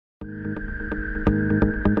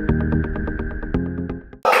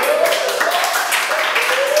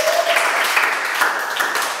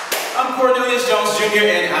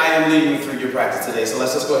today. So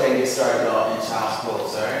let's just go ahead and get started, y'all, in child's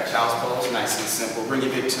pose, all right? Child's pose, nice and simple. Bring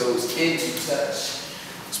your big toes into touch.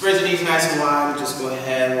 Spread your knees nice and wide. Just go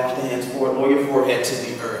ahead, walk the hands forward, lower your forehead to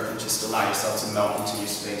the earth, and just allow yourself to melt into your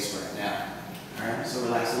space right now. All right, so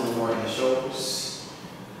relax a little more in the shoulders.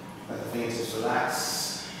 Let the fingertips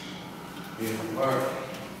relax. Beautiful work.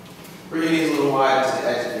 Bring your knees a little wide to the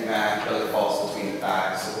edge of your mat, belly falls between the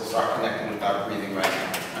thighs. So we'll start connecting with our breathing right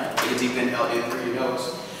now. All right, take a deep inhale in through your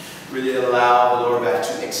nose. Really allow the lower back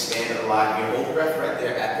to expand a lot here. Hold the breath right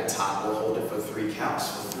there at the top. We'll hold it for 3 counts.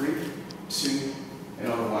 For 3, 2,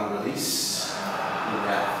 and on 1, release. And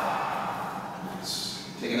breath. Nice.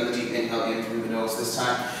 Take another deep inhale in through the nose this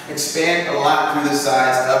time. Expand a lot through the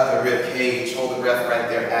sides of the rib cage. Hold the breath right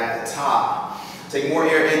there at the top. Take more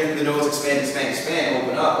air in through the nose, expand, expand, expand.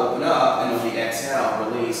 Open up, and on the exhale,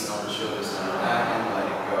 release, and on the shoulders, and back, and let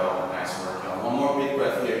it go. Nice work, y'all. One more big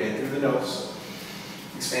breath here, in through the nose.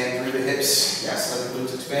 Expand through the hips. Yes, let the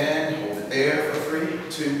glutes expand. Hold it there for 3,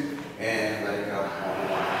 2, and let it go. On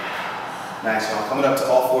 1. Nice, y'all. Coming up to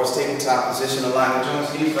all fours, tabletop position. Align the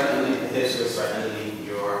joints, knees right underneath the hips, just right underneath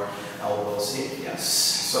your elbows here. Yes.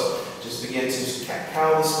 So just begin to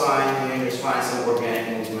cat-cow the spine here. Just find some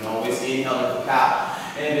organic movement. Always inhale for cow.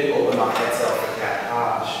 And then open up, exhale for cat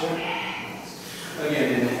posture.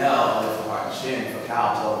 Again, inhale, lift the heart and chin for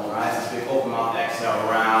cow toe. Rise this big open mouth, exhale,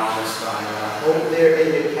 round the spine. Hold there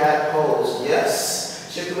in your cat pose.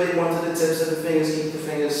 Yes. Shift the weight one to the tips of the fingers. Keep the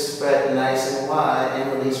fingers spread nice and wide.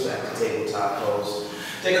 And release back to tabletop pose.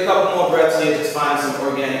 Take a couple more breaths here. Just find some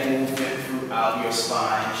organic movement throughout your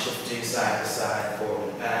spine. Shifting side to side, forward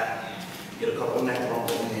and back. Get a couple neck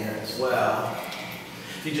rolls in there as well.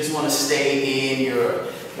 If you just want to stay in your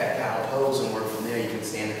cat-cow pose and work from there, you can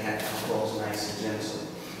stay in the cat-cow pose nice and gentle.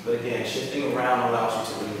 But again, shifting around allows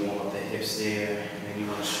you to really warm up the hips there. Maybe you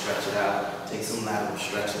want to stretch it out. Take some lateral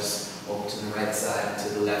stretches over to the right side and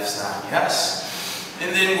to the left side. Yes.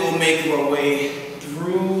 And then we'll make our way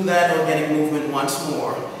through that organic movement once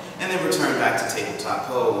more. And then return back to tabletop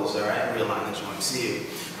pose. All right. Realign the joints here.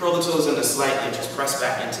 Curl the toes under slightly. Just press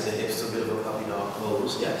back into the hips. A bit of a puppy dog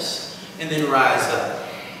pose. Yes. And then rise up.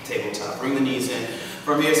 Tabletop. Bring the knees in.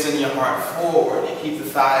 From here, send your heart forward. Keep the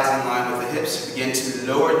thighs in line with the hips. Begin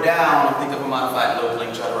to lower down. Think of a modified low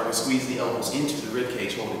plank chaturanga. Squeeze the elbows into the rib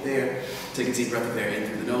cage. Hold it there. Take a deep breath of air in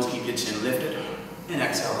through the nose. Keep your chin lifted. And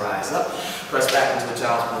exhale, rise up. Press back into a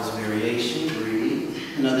child's pose variation. Breathe.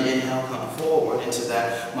 Another inhale, come forward into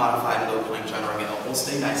that modified low plank chaturanga. Elbows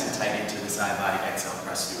stay nice and tight into the side body. Exhale,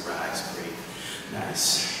 press through, rise. Breathe.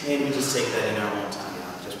 Nice. And we just take that in our own time.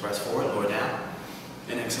 Just press forward, lower down.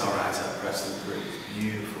 And exhale, rise up, press and breathe.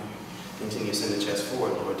 Beautiful. Continue, send the chest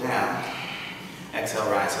forward, lower down. Exhale,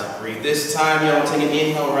 rise up, breathe. This time, y'all take an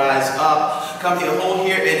inhale, rise up. Come here, hold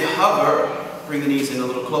here and hover. Bring the knees in a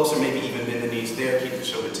little closer, maybe even bend the knees there. Keep the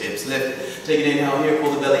shoulder tips lifted. Take an inhale here,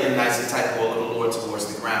 pull the belly in nice and tight. Pull a little lower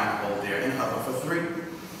towards the ground. Hold there and hover for 3.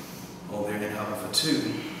 Hold there and hover for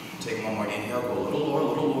 2. Take one more inhale, go a little lower,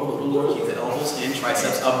 little lower, little lower. Keep the elbows in,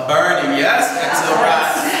 triceps up, burning. Yes, exhale,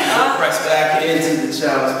 rise. Press back into the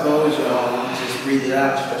child's pose, y'all. Just breathe it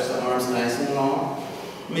out, stretch the arms nice and long.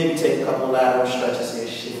 Maybe take a couple lateral stretches here,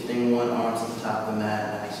 shifting one arm to the top of the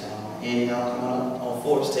mat. Nice, y'all. Inhale, come on up, all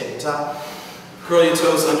fours, tabletop. Curl your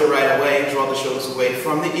toes under right away, draw the shoulders away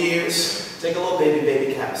from the ears. Take a little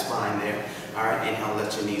baby cat spine there. All right, inhale,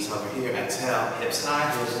 let your knees hover here. Exhale, hips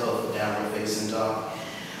high, heels low, downward facing dog.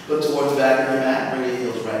 Look towards the back of your mat, bring your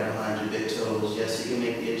heels right behind your big toes. Yes, you can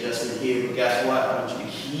make the adjustment here, but guess what? I want you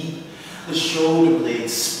to keep the shoulder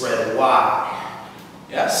blades spread wide.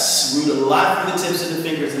 Yes, root a lot through the tips of the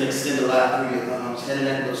fingers and extend a lot through your thumbs. Head and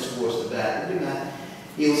neck goes towards the back of your mat.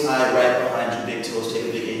 Heels high right behind your big toes. Take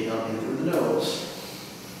a big inhale in through the nose.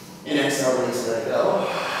 And exhale, release, let go.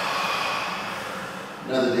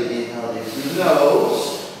 Another big inhale in through the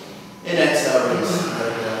nose. And exhale, release,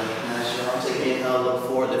 let go. Take an inhale, look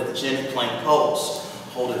forward, lift the chin, plank pose.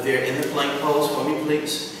 Hold it there in the plank pose for me,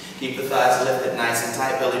 please. Keep the thighs lifted nice and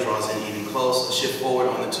tight, belly draws in even close. Shift forward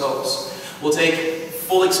on the toes. We'll take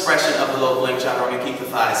full expression of the low plank chaturanga. Keep the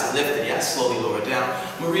thighs lifted, yes, slowly lower down.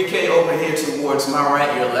 Marie K over here towards my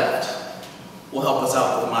right, your left. Will help us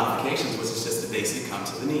out with the modifications, which is just the basic come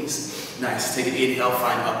to the knees. Nice, take an inhale,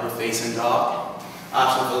 find upward facing dog.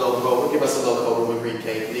 Option for low cobra, give us a low cobra Marie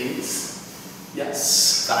K, please.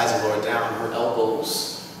 Yes, thighs are lowered down, her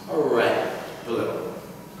elbows are right below.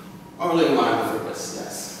 Or a little line with her wrists,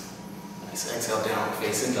 yes. Nice, exhale, down,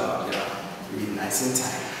 facing dog, yeah. Breathe nice and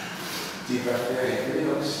tight. Deep breath there, in through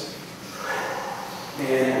the nose.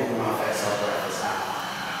 And open mouth, exhale, breath is out.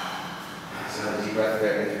 So another deep breath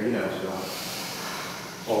there, in through your nose,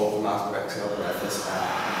 y'all. Open mouth, exhale, breath is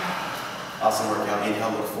out. Awesome workout.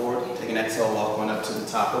 Inhale, look forward. Take an exhale, walk one up to the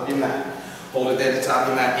top of your mat. Hold it there at the top of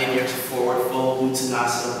your mat. In your forward fold,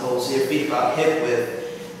 Uttanasana pose here. Feet about hip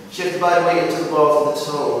width. Shift the body weight into the balls of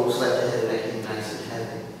the toes. Let the head make it nice and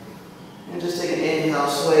heavy. And just take an inhale,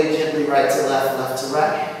 sway gently right to left, left to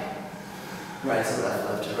right. Right to left,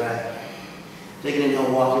 left to right. Take an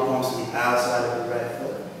inhale, walk your palms to the outside of your right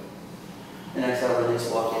foot. And exhale, release,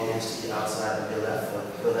 walk your hands to the outside of your left foot.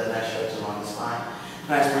 Feel that nice stretch along the spine.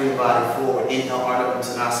 Nice, bring your body forward. Inhale, Ardha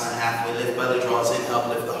Uttanasana, halfway lift. Belly draws in, help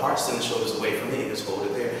lift the heart, send the shoulders away from the ears. Hold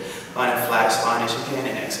it there. Find a flat spine as you can,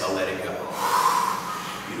 and exhale, let it go.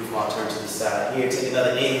 Beautiful. I'll turn to the side here. Take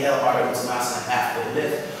another inhale, Ardha Uttanasana, halfway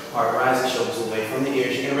lift. Heart rises, shoulders away from the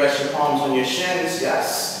ears. You can rest your palms on your shins,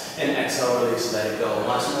 yes. And exhale, release, let it go.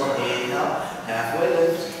 Once more, inhale, halfway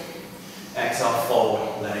lift. Exhale,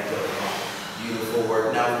 forward, let it go. Beautiful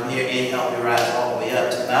work. Now from here, inhale, we rise all the way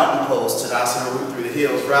up to mountain pose. Tadasana, root through the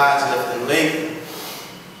heels. Rise, lift and lengthen.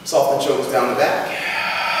 Soften shoulders down the back.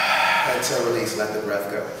 Exhale, release, let the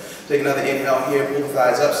breath go. Take another inhale here. Pull the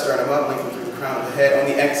thighs up, sternum up, lengthen through the crown of the head. On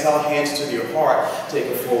the exhale, hands to your heart. Take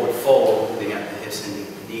a forward fold, lifting up the hips and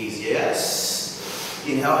the knees. Yes.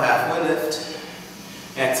 Inhale, halfway lift.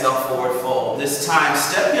 Exhale, forward fold. This time,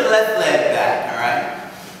 step your left leg back, all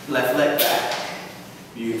right? Left leg back.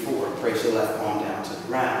 Beautiful work. Place your left palm down to the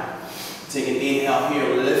ground. Take an inhale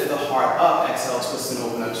here, lift the heart up. Exhale, twist and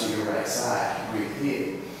open up to your right side. Breathe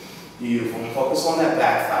here. Beautiful. Focus on that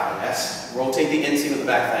back thigh. Yes. Rotate the inside of the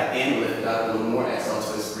back thigh and lift it up a little more. Exhale,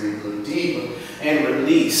 twist, breathe a little deeper. And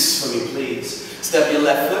release for me, please. Step your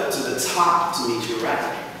left foot to the top to meet your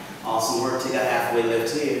right. Awesome work. Take a halfway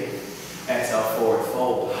lift here. Exhale, forward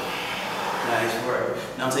fold. Nice work.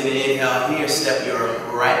 Now take an inhale here. Step your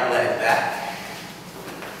right leg back.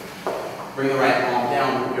 Bring the right palm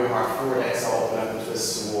down, move your heart forward. Exhale, open up and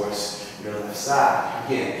twist towards your left side.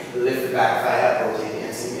 Again, lift the back thigh up, rotate the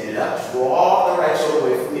inside, get it up. Draw the right shoulder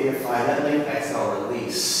away from you. Find that length. Exhale,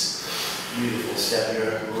 release. Beautiful. Step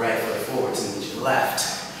your right foot forward to meet your left.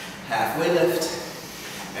 Halfway lift.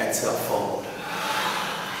 Exhale, fold.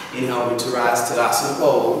 Inhale, root to rise, Tadasana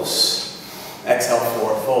pose. Exhale,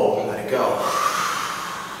 forward fold. Let it go.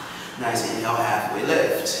 Nice. Inhale, halfway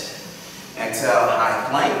lift. Exhale, high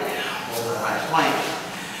plank. Hold the high plank.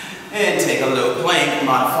 And take a low plank.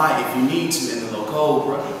 Modify if you need to in the low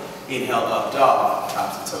cobra. Inhale, up dog.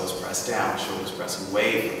 Tops of toes press down. Shoulders press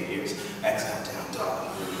away from the ears. Exhale, down dog.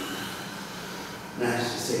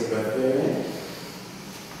 Nice. Just take a breath there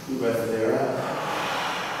in. Breath there out.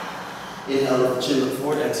 Inhale, lift the chin, look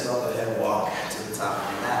forward. Exhale, go ahead and walk to the top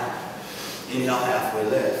of your mat. Inhale, halfway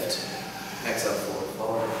lift. Exhale, forward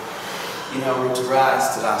fold. Inhale, root to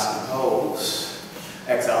rise, Tadasana pose.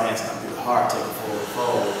 Exhale, hands come through the heart, take a forward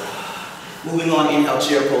fold. Moving on, inhale,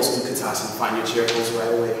 chair pose, Utkatasana. Find your chair pose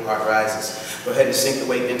right away, heart rises. Go ahead and sink the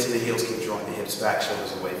weight into the heels, keep drawing the hips back,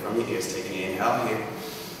 shoulders away from your ears. Take an inhale here.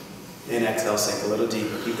 And exhale, sink a little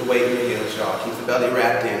deeper. Keep the weight in your heels, y'all. Keep the belly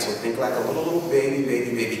wrapped in, so think like a little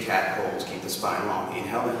baby cat pose. Keep the spine long.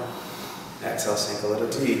 Inhale in. Exhale, sink a little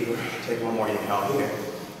deeper. Take one more inhale here.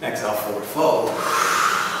 Exhale, forward fold.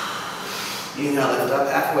 Inhale, lift up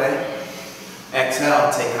halfway.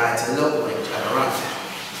 Exhale, take high to low plank, chaturanga.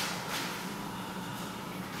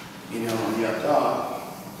 Inhale on the up dog.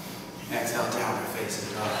 Exhale, downward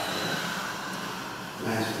facing dog.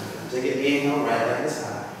 Nice. Take an inhale, right leg is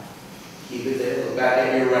high. Keep it there. Look back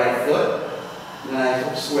at your right foot.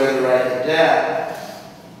 Nice. Square the right hip down.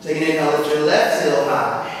 Take an inhale, lift your left heel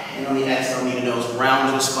high. And on the exhale, knee to nose,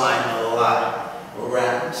 round the spine a lot.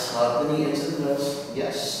 Round, hug the knee into the nose.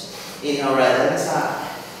 Yes. Inhale, right leg is high.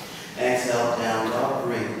 Exhale, down dog,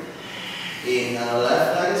 breathe. Inhale,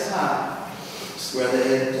 left leg is high. Square the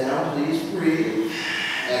head down, please breathe.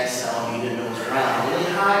 Exhale, knee to nose, round.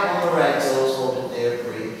 Really high on the right toes, hold it there,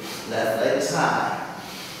 breathe. Left leg is high.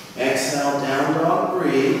 Exhale, down dog,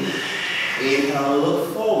 breathe. Inhale,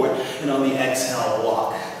 look forward. And on the exhale,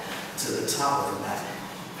 walk to the top of the mat.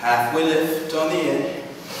 Halfway lift on the end.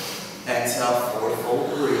 Exhale, forward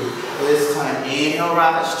fold, breathe. This time, inhale,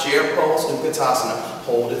 rise, chair pose, Utkatasana.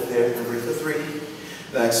 Hold it there and breathe for 3.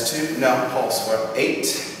 That's 2. Now pulse for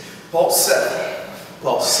 8. Pulse 7.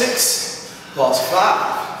 Pulse 6. Pulse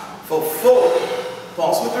 5. Fold forward.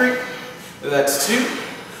 Pulse for 3. That's 2.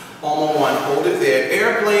 Almost 1. Hold it there.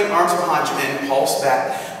 Airplane, arms behind you, and pulse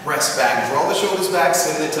back. Press back. Draw the shoulders back.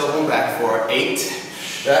 Send the tailbone back for 8.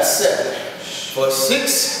 That's 7. For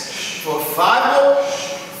 6. For 5.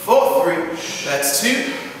 For 3. That's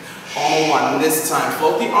 2. Almost 1. This time,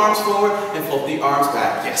 float the arms forward and float the arms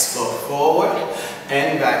back. Yes, float forward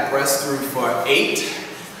and back. Press through for 8.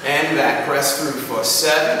 And back. Press through for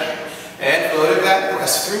 7. And float it back.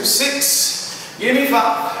 Press through 6. Give me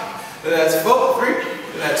 5. That's 4, 3,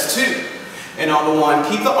 that's 2. And on the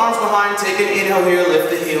 1, keep the arms behind, take an inhale here, lift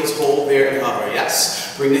the heels, hold there and hover.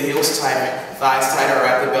 Yes. Bring the heels tighter, thighs tighter,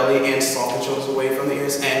 wrap the belly in, soft the shoulders away from the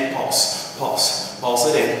ears, and pulse, pulse.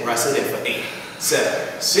 Pulse it in, rest it in for 8,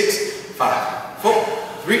 7, 6, 5, 4,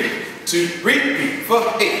 3, 2, repeat for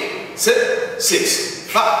 8, 7,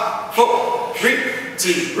 6, 5, 4, 3,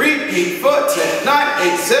 2, repeat for 10,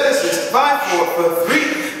 9, 8, 7, 6, 5, 4,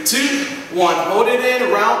 3, 2, 1. Hold it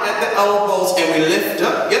in, round at the elbows, and we lift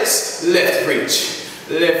up. Yes, lift, reach.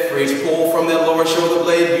 Lift, reach, pull from the lower shoulder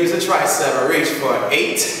blade, use the tricep, reach for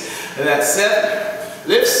 8, and that's 7,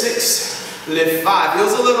 lift 6, lift 5,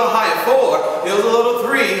 heels a little higher, 4, heels a little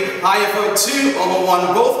 3, higher for 2, on the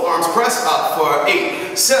 1, both arms press up for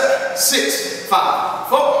 8, 7, 6, 5,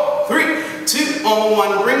 4, 3, 2, on the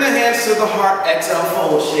 1, bring the hands to the heart, exhale,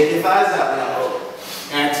 fold, shake your thighs out now.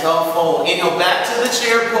 Exhale, fold. Inhale, back to the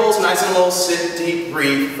chair pose, nice and low, sit deep,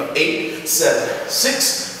 breathe for 8, 7,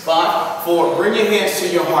 6, 5, 4. Bring your hands to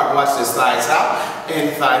your heart. Watch this. Thighs out and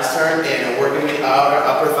thighs turn in. And working the outer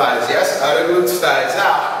upper thighs. Yes, outer glutes, thighs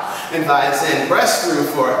out and thighs in. Press through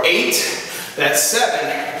for 8. That's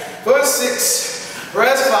 7. For 6.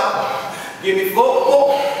 Press 5. Give me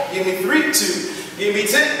 4. Give me 3, 2. Give me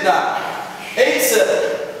 10, 9, 8,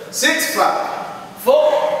 7, 6, 5,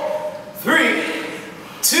 4, 3,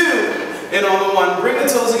 2. And on the 1, bring the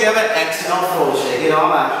toes together. Exhale, fold. Shake it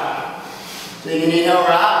all out. Take an inhale,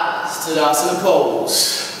 rise to Tadasana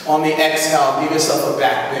pose. On the exhale, give yourself a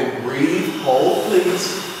back bend. Breathe, hold,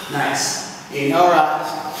 please. Nice. Inhale, rise.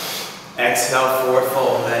 Exhale, forward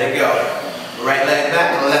fold. Let it go. Right leg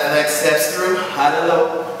back, left leg steps through. High to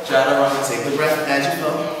low. Chaturanga. Take the breath as you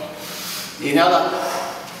flow. Inhale up.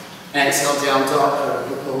 Exhale, down dog.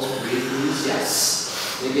 Vertical pose. Breathe, please.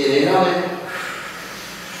 Yes. Take it inhale in.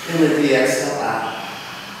 And with the exhale out.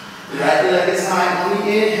 Right leg is high on the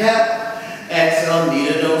inhale. Exhale,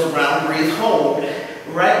 knee to nose, round, breathe, hold.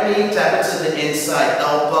 Right knee tap it to the inside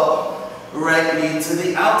elbow. Right knee to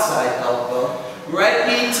the outside elbow. Right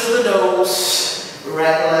knee to the nose.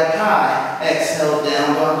 Right leg high. Exhale,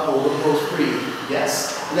 down dog, hold the pose, breathe.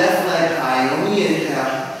 Yes. Left leg high on the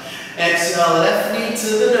inhale. Exhale, left knee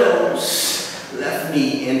to the nose. Left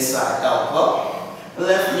knee inside elbow.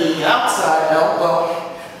 Left knee outside elbow.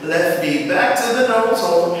 Left knee back to the nose,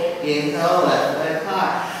 hold. Inhale, left leg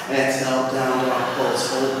high. Exhale, down dog pose,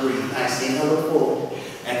 hold, breathe. Nice, inhale to fold.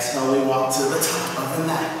 Exhale, we walk to the top of the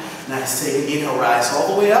mat. Nice, take an inhale, rise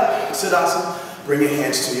all the way up. Tadasana, bring your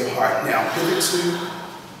hands to your heart. Now, pivot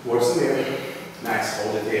towards the mirror. Nice,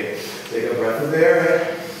 hold it there. Take a breath of air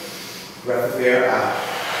in. Breath of air out.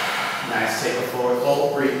 Nice, take a forward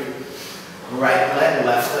fold, breathe. Right leg,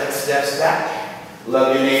 left leg steps back.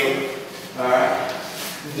 Love your neighbor. All right,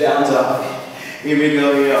 down dog. Here we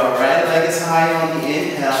go, y'all. Right leg is high on the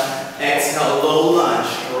inhale. Exhale, low lunge.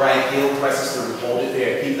 Right heel presses through. Hold it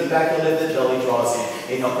there. Keep the back heel lifted, belly draws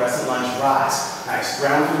in. Inhale, crescent lunge, rise. Nice.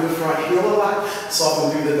 Ground through the front, heel a lot. Soften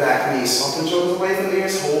through the back knee. Soften shoulders away from the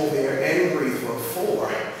ears. Hold there and breathe for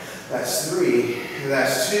 4. That's 3.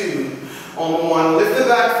 That's 2. On the 1, lift the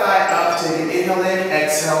back thigh up. Take an inhale in.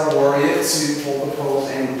 Exhale, warrior 2. Hold the pose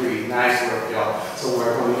and breathe. Nice work, y'all. So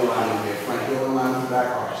work on the alignment here. Front heel alignment with the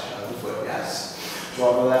back arch of the foot. Yes.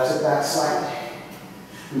 Draw the left hip back slightly.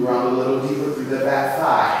 Round a little deeper through the back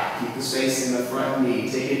thigh. Keep the space in the front knee.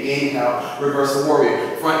 Take an inhale. Reverse the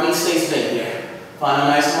warrior. Front knee stays bent here. Find a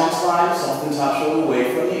nice long spine. Soften top shoulder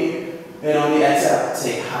away from the ear. And on the exhale,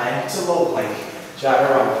 take high to low plank.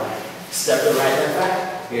 Chaturanga. Step the right leg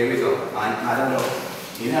back. Here we go. Find high to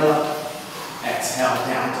low. Inhale up. Exhale,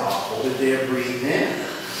 down dog. Hold it there. Breathe in.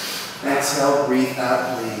 Exhale, breathe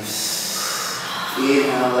out, please.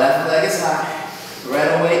 Inhale, left leg is high.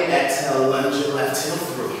 Right away, exhale, lunge your left heel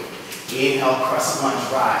through. Inhale, crescent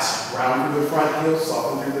lunge, rise. Round through the front heel,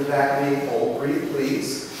 soften through the back knee. Hold, breathe,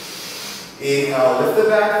 please. Inhale, lift the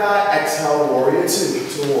back thigh. Exhale, warrior 2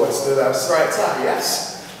 towards the left right side.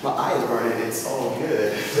 Yes. My eye is burning. It's all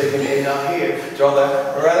good. Take an inhale here. Draw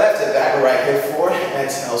the right left hip back, right hip forward.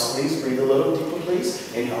 Exhale, squeeze. Breathe a little deeper,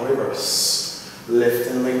 please. Inhale, reverse. Lift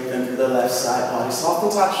and lengthen through the left side body. Soften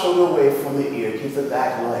top shoulder away from the ear. Keep the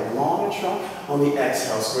back leg long and strong. On the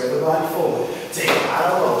exhale, square the body forward. Take it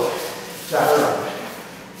out of low. Chaturanga.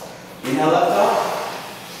 Inhale, up dog.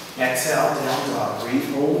 Exhale, down dog.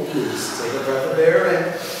 Breathe, hold, please. Take a breath of air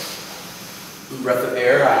in. Breath of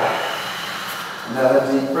air out.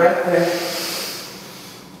 Another deep breath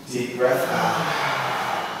in. Deep breath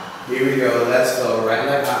out. Here we go. Let's go. Right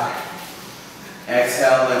leg high.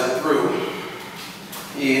 Exhale, lunge it through.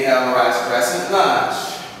 Inhale, rise, crescent lunge.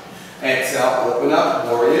 Exhale, open up,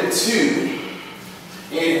 warrior 2.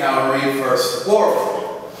 Inhale. Inhale, reverse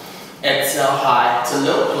forward. Exhale, high to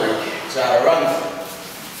low plank. Chaturanga.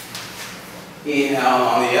 Inhale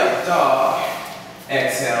on the up dog.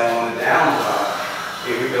 Exhale on the down dog.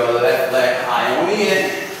 Here we go, left leg high on the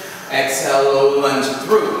in. Exhale, low lunge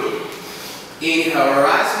through. Inhale,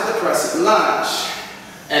 rise for the crescent lunge.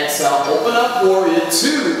 Exhale, open up, warrior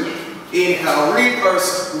two. Inhale,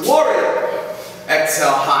 reverse warrior. Exhale,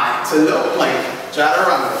 high to low plank.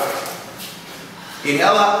 Chaturanga.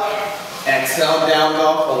 Inhale up. Exhale, down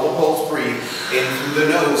dog, forward pose, breathe. In through the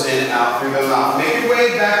nose, in and out through the mouth. Make your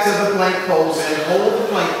way back to the plank pose and hold the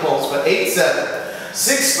plank pose for 8, 7,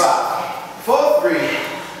 6, 5, 4, 3,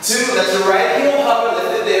 2. Let your right heel hover,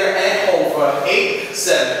 lift it there and hold for 8,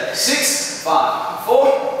 7, 6, 5,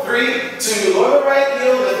 4, 3, 2. Lower the right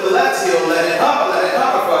heel, lift the left heel, let it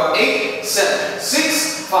hover for 8, 7,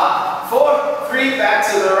 6, 5, 4, 3. Back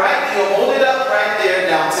to the right heel, hold it up right there.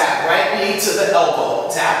 Now tap right knee to the elbow.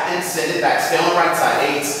 Tap and send it back. Stay on the right side.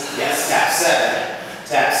 8, yes, tap 7,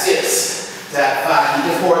 tap 6, tap 5. Keep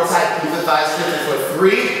the core tight, keep the thighs lifted for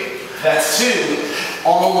 3, that's 2.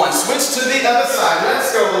 On 1, switch to the other side.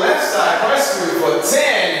 Let's go left side, press through for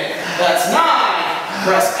 10, that's 9,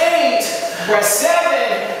 press 8, press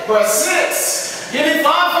 7, press 6, give me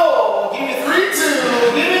 5, 4, give me 3,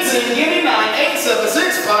 2, give me 10, give me 9, 8, 7,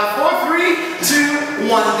 6, 5, 4, 3, 2,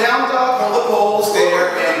 1. Down dog, hold the pose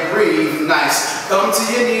there and breathe. Nice. Come to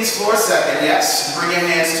your knees for a second. Yes. Bring your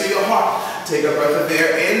hands to your heart. Take a breath of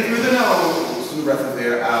air in through the nose. And breath of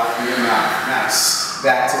air out through your mouth. Nice.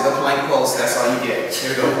 Back to the plank pose. That's all you get. Here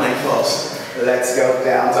we go, plank pose. Let's go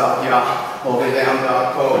down dog, y'all. Hold it down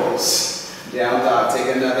dog pose. Down dog.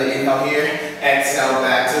 Take another inhale here. Exhale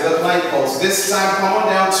back to the plank pose. This time, come on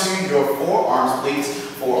down to your forearms, please.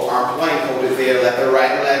 Forearm plank, hold it there, let the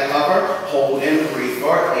right leg hover, hold and breathe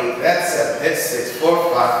for 8, that's 7, that's 6,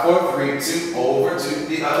 4, 5, 4, 3, 2, over to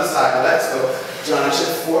the other side. Let's go. John,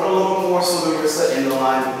 shift forward a little more so the wrists are in the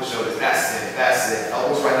line with the shoulders. That's it, that's it.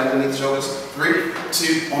 Elbows right underneath the shoulders. 3,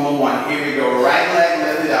 2, on the 1. Here we go. Right leg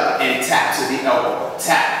lifted up and tap to the elbow.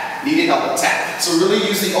 Tap. Needed elbow tap. So really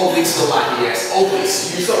use the obliques a lot here. Yes,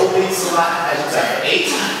 obliques. Use the obliques a lot as you tap. 8.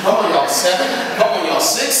 Come on, y'all. 7. Come on, y'all.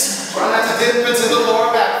 6. Try not to dip into the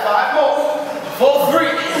lower back. 5 more. 4,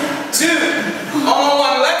 3, 2. On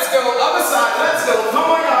 1. Let's go. Other side. Let's go.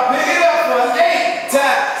 Come on, y'all. Pick it up for 8.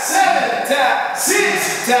 Tap. 7. Tap.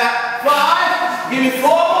 6. Tap. 5. Give me 4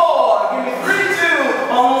 more. Give me 3,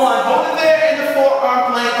 2. On 1. Hold it there in the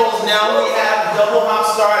forearm plank pose. Now we have double hop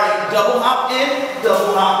starting. Double hop in,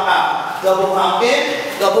 double hop out. Double hop in,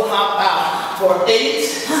 double hop out. For 8,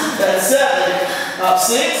 that's 7, up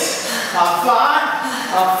 6, up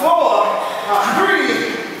 5, up 4, up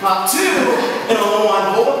 3, up 2, and on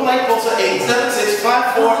 1. Hold the plank pose for 8, 7, 6,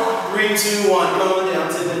 5, 4, 3, 2, 1. Going down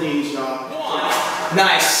to the knees, y'all.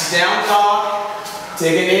 Nice. Down dog.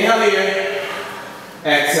 Take an inhale here.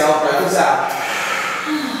 Exhale, breath is out.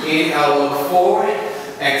 Inhale, look forward.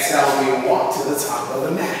 Exhale, we walk to the top of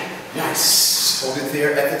the mat. Nice. Hold it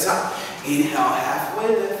there at the top. Inhale, halfway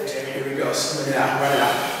lift. Here we go. Swing it out, run it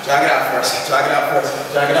out. Jog it out first. Jog it out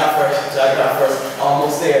first. Jog it out first. Jog it out first.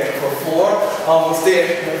 Almost there. For 4. Almost there.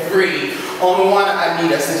 For 3. On 1, I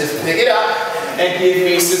need us to just pick it up and give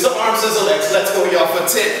me scissor arms, scissor legs. Let's go, y'all, for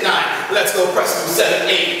 10, 9. Let's go press through 7,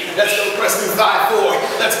 8. Let's go press through 5,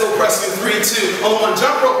 4. Let's go press through 3, 2. On 1,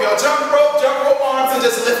 jump rope, y'all. Jump rope arms, and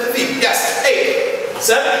just lift the feet. Yes. 8,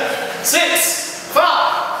 7, 6,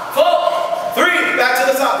 5, 4, 3. Back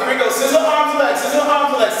to the top. Here we go. Scissor arms, legs. Scissor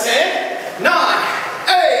arms, legs. 10, 9,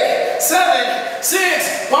 8, 7,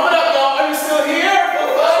 6. Pump it up, y'all. Are you still here? For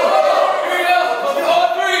 5. Here we go.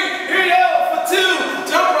 For 3. Here we go. For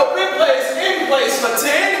 2. Jump rope in place. In place. For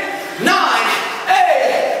 10, 9,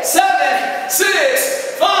 8, 7,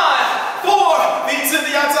 6, 5, 4. Feet to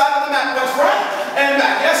the outside of the mat. Punch front and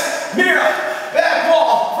back. Yes. Mirror. Back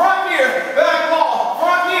wall. Front mirror. Back wall.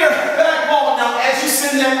 Front mirror. Back wall. Now as you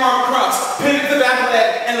send that arm across, pivot the back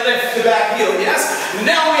leg and lift the back heel. Yes.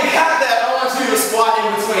 Now we have that. I want you to squat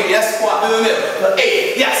in between. Yes. Squat in the middle. For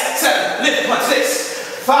 8. Yes. 7. Lift. Punch.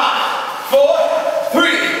 6, 5, 4,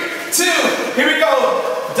 3, 2. Here we go.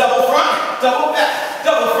 Double front. Double back.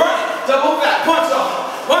 Double front. Double back. Punch on.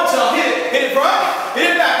 Punch on. Hit it. Hit it front.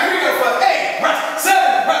 Hit it back. Here we go. For 8. Press.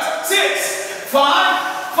 7. Press. 6,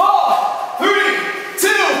 5, 4, 3,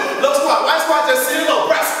 2. Low squat. Right squat. Just sit low.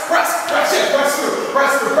 Press. Press. Press. Yeah. Press through.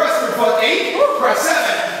 Press through. Press through. For 8. Press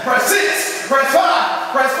 7. Press 6. Press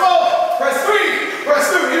 5. Press 4. Press 3. Press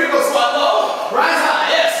through. Here we go. Squat low. Rise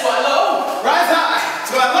high. Yes. Squat low. Rise high.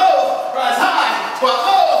 Squat low.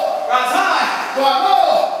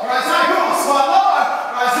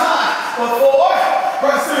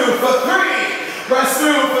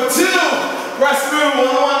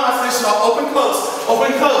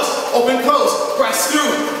 open, close, press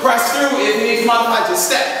through, if you need to modify, just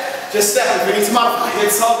step if you need to modify,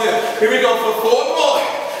 it's all good. Here we go for 4 more,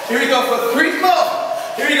 here we go for 3 more,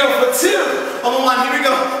 here we go for 2, on 1, here we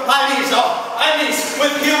go, high knees, y'all, high knees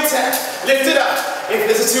with heel tap, lift it up, if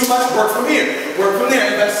this is too much, work from here, work from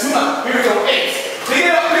there, if that's too much, here we go, 8, pick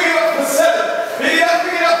it up for 7, pick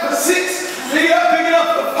it up for 6, pick it up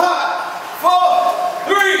for 5,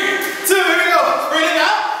 4, 3, 2, here we go, spread it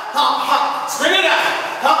out, hop, hop, spread it out,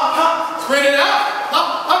 hop, hop, spread it out,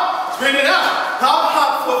 hop, hop, spread it out, hop,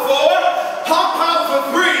 hop for 4, hop, hop for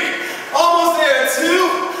 3, almost there, 2,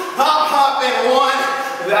 hop, hop, and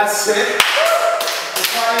 1, that's it.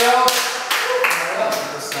 Cardio.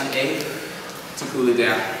 Sunday to cool it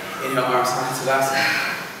down. Inhale, arms high to Tadasana.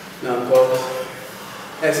 Now pose.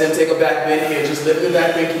 Exhale, take a back bend here. Just lift the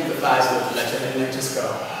back bend, keep the thighs lifted. Let your head and neck just go.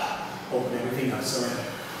 Open everything up, surrender.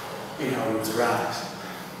 Inhale, roots rise.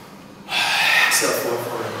 Exhale,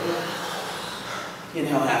 forward.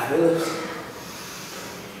 Inhale, halfway lift.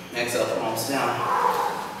 Exhale, palms down.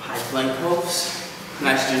 High plank pose.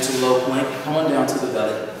 Nice gentle low plank. Come on down to the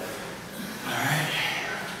belly. Alright.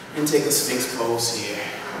 And take a Sphinx pose here.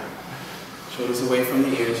 Shoulders away from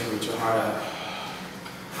the ears, reach your heart up.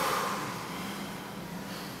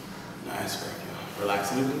 Nice work, y'all.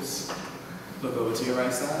 Relax into this. Look over to your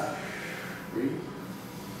right side. Breathe.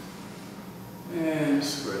 And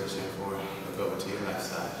square the chin forward. Look over to your left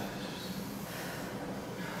side.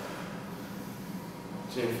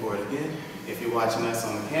 Chin forward again. If you're watching us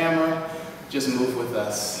on the camera, just move with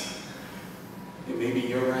us. It may be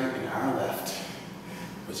your right and our left,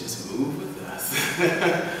 but just move with us.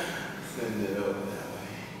 Send it over that way.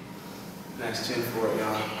 Nice chin forward,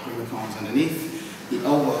 y'all. Bring the palms underneath. The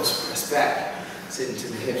elbows press back. Sit into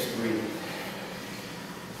the hips, breathe.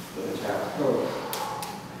 Good job. Hold.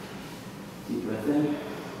 Deep breath in.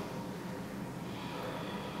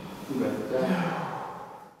 Deep breath down.